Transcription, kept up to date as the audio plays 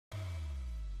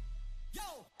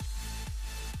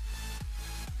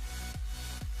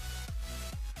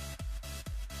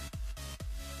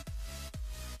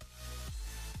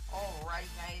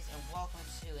Hi guys, and welcome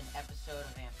to an episode of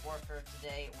Advanced Warfare.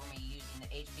 Today we're going to be using the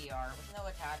HBR with no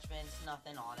attachments,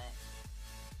 nothing on it.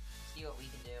 See what we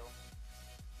can do.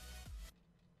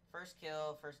 First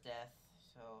kill, first death.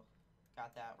 So,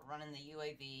 got that. We're running the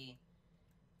UAV,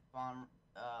 runner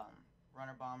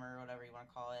bomber, whatever you want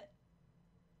to call it.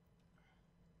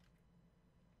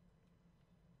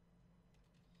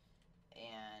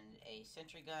 And a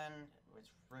sentry gun, which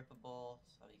is rippable,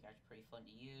 so you guys are pretty fun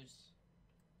to use.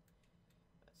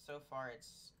 But so far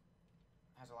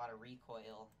has a lot of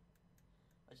recoil,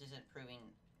 which isn't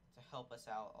proving to help us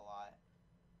out a lot.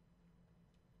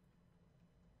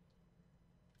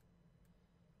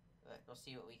 But we'll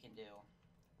see what we can do.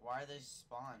 Why are those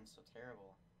spawns so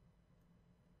terrible?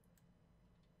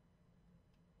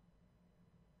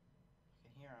 I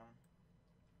can hear them.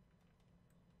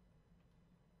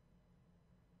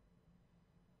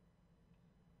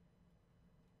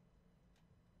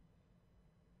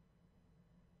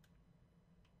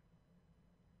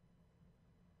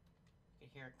 I can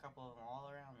hear a couple of them all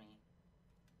around me.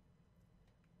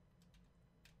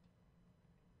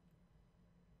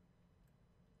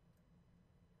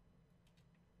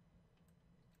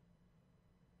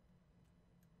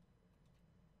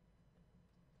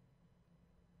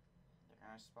 They're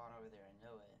gonna spawn over there, I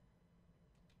know it.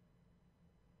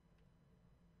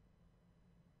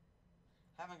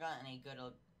 Haven't gotten any good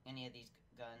of any of these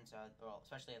guns, well,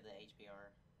 especially of the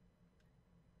HBR.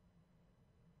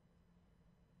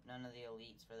 None of the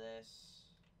elites for this.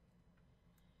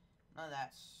 None of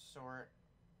that sort.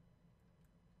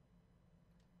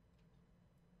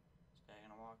 This guy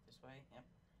gonna walk this way? Yep.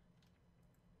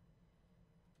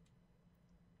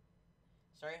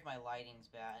 Sorry if my lighting's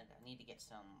bad. I need to get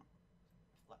some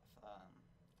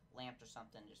lamps or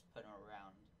something, just put them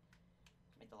around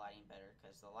to make the lighting better,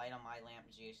 because the light on my lamp,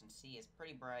 as you can see, is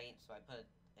pretty bright, so I put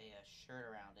a shirt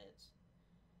around it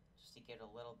just to get it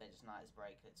a little bit. It's not as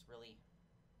bright because it's really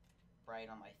bright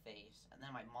on my face, and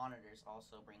then my monitors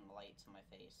also bring light to my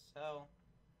face, so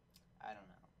I don't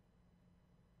know.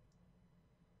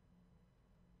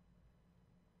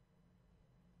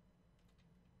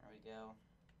 There we go.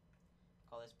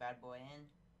 Call this bad boy in.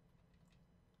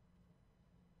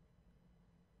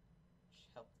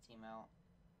 Should help the team out.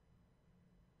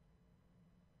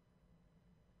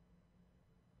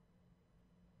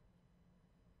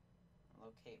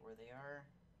 Locate where they are.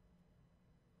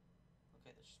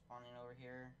 Okay, they're spawning over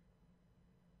here.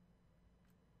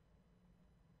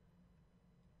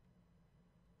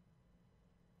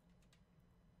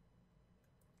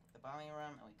 The bombing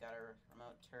room, and we got our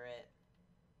remote turret.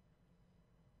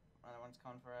 Another one's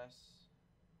coming for us.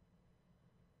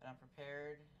 But I'm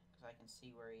prepared, because I can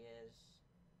see where he is.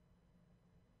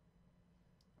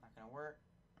 Not gonna work.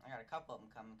 I got a couple of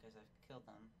them coming because I've killed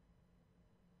them.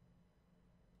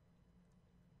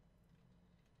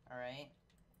 Alright.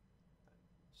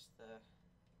 Just the...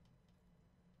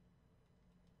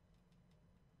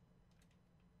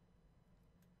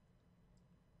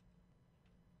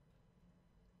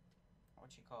 what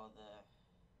you call the...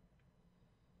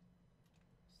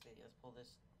 let's pull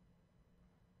this...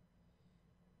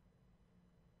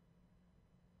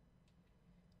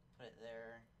 put it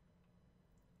there.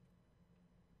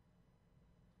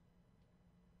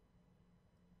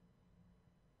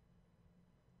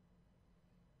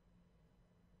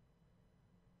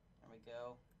 There we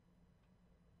go.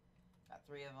 Got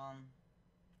 3 of them.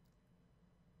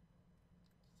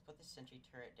 Let's put the sentry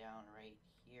turret down right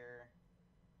here.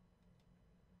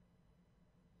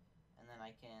 And then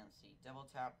I can, see, double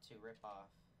tap to rip off.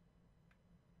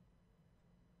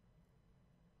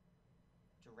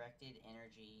 Directed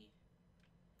energy.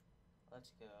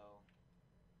 Let's go.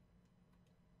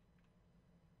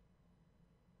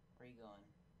 Where are you going?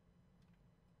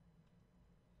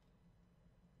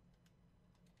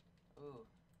 Ooh,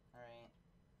 alright.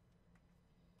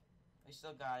 We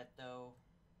still got it though.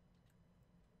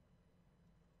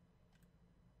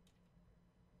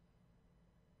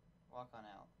 Walk on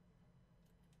out.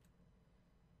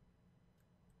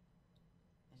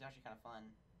 It's actually kind of fun.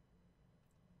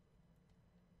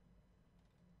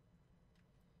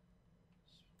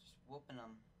 Just whooping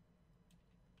them.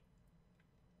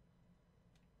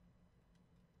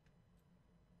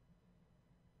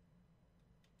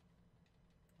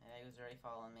 Yeah, he was already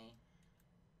following me.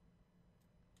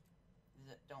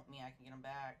 Don't mean I can get him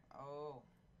back. Oh.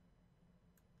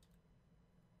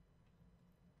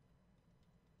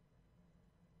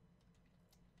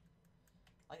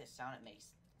 I like the sound it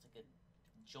makes. It's like a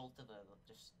jolt of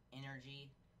just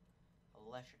energy,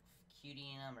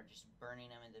 electrocuting them or just burning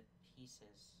them into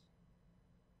pieces.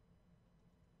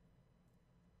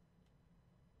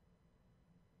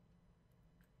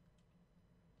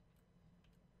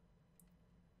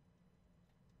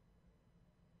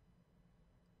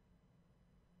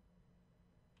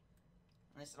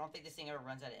 I don't think this thing ever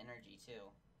runs out of energy, too.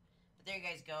 But there you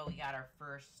guys go. We got our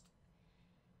first...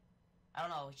 I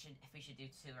don't know if we should do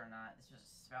 2 or not. This was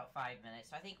about 5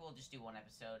 minutes, so I think we'll just do 1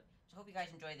 episode. So I hope you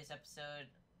guys enjoyed this episode.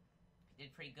 We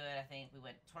did pretty good, I think. We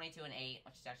went 22 and 8,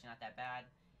 which is actually not that bad.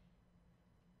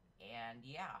 And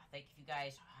yeah, thank you if you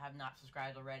guys have not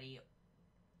subscribed already.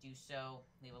 Do so.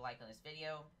 Leave a like on this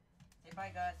video. Say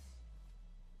bye, guys.